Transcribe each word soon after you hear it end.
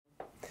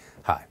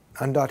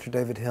I'm Dr.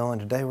 David Hill, and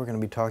today we're going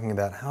to be talking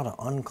about how to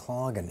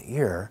unclog an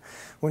ear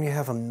when you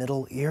have a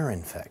middle ear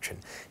infection.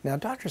 Now,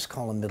 doctors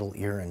call a middle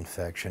ear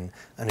infection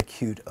an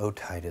acute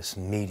otitis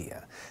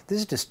media.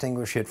 This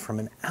distinguishes it from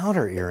an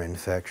outer ear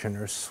infection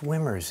or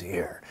swimmer's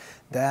ear.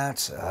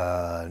 That's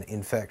an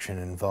infection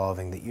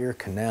involving the ear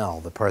canal,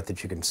 the part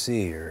that you can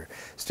see or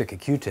stick a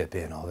Q-tip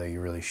in, although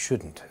you really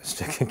shouldn't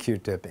stick a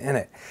Q-tip in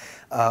it.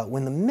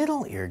 When the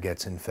middle ear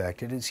gets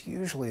infected, it's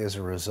usually as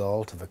a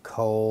result of a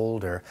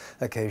cold or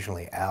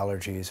occasionally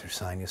allergies or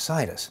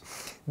sinusitis.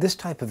 This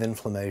type of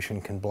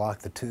inflammation can block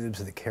the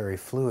tubes that carry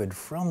fluid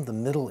from the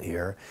middle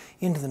ear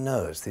into the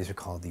nose. These are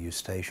called the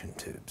eustachian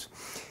tubes.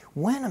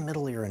 When a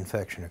middle ear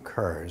infection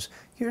occurs,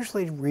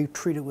 usually we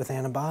treat it with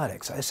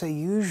antibiotics. I say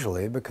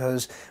usually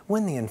because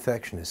when the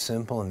infection is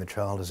simple and the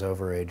child is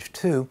over age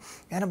 2,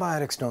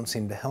 antibiotics don't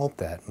seem to help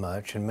that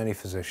much, and many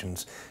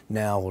physicians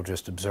now will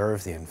just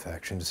observe the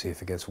infection to see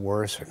if it gets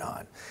worse or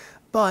not.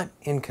 But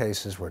in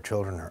cases where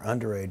children are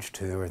under age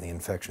 2 or the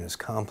infection is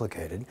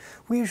complicated,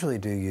 we usually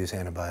do use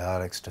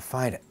antibiotics to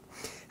fight it.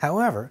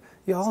 However,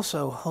 you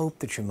also hope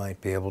that you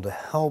might be able to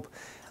help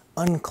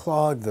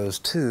unclog those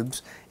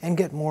tubes and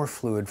get more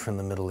fluid from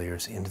the middle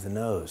ears into the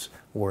nose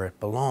where it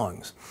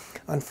belongs.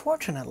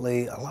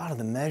 Unfortunately, a lot of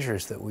the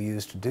measures that we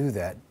use to do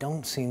that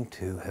don't seem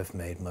to have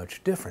made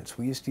much difference.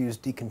 We used to use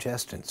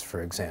decongestants,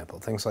 for example,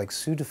 things like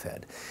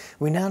Sudafed.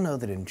 We now know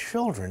that in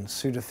children,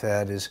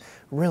 Sudafed is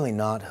really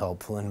not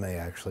helpful and may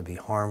actually be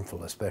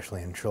harmful,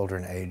 especially in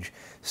children age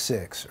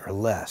 6 or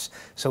less,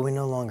 so we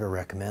no longer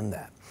recommend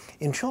that.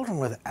 In children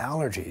with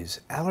allergies,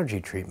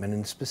 allergy treatment,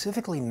 and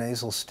specifically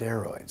nasal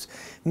steroids,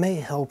 may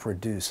help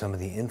reduce some of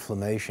the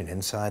inflammation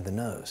inside the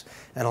nose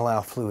and allow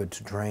fluid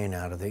to drain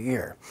out of the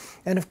ear.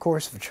 And of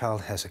course, if a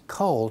child has a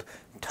cold,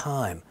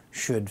 time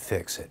should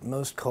fix it.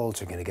 Most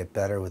colds are going to get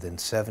better within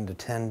 7 to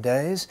 10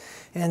 days,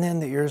 and then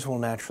the ears will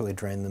naturally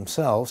drain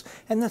themselves,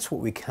 and that's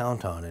what we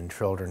count on in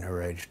children who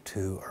are age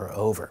 2 or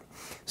over.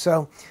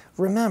 So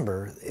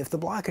remember, if the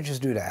blockage is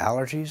due to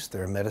allergies,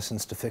 there are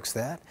medicines to fix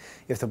that.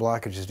 If the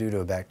blockage is due to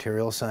a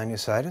bacterial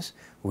sinusitis,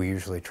 we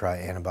usually try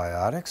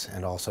antibiotics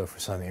and also for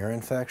some ear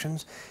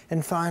infections.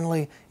 And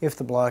finally, if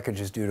the blockage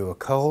is due to a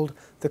cold,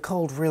 the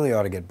cold really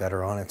ought to get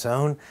better on its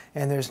own,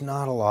 and there's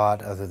not a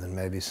lot other than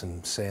maybe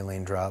some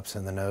saline drops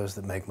in the nose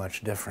that make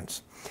much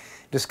difference.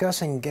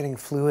 Discussing getting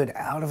fluid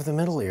out of the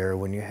middle ear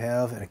when you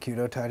have an acute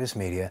otitis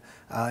media,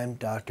 I'm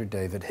Dr.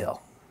 David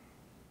Hill.